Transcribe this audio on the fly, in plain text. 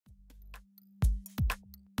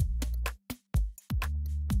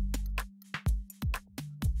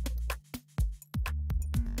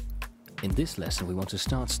In this lesson, we want to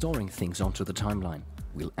start storing things onto the timeline.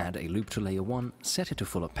 We'll add a loop to layer 1, set it to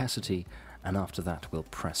full opacity, and after that we'll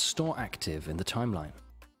press Store Active in the timeline.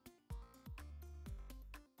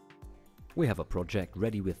 We have a project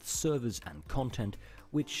ready with servers and content,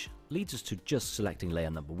 which leads us to just selecting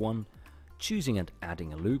layer number 1, choosing and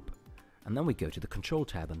adding a loop, and then we go to the Control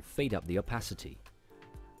tab and fade up the opacity.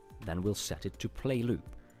 Then we'll set it to play loop.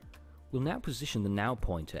 We'll now position the now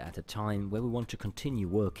pointer at a time where we want to continue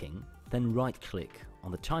working, then right-click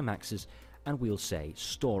on the time axis and we'll say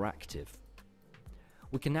Store Active.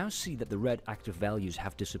 We can now see that the red active values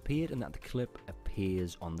have disappeared and that the clip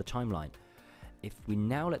appears on the timeline. If we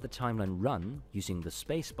now let the timeline run using the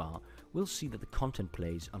spacebar, we'll see that the content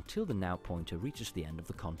plays until the now pointer reaches the end of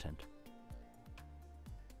the content.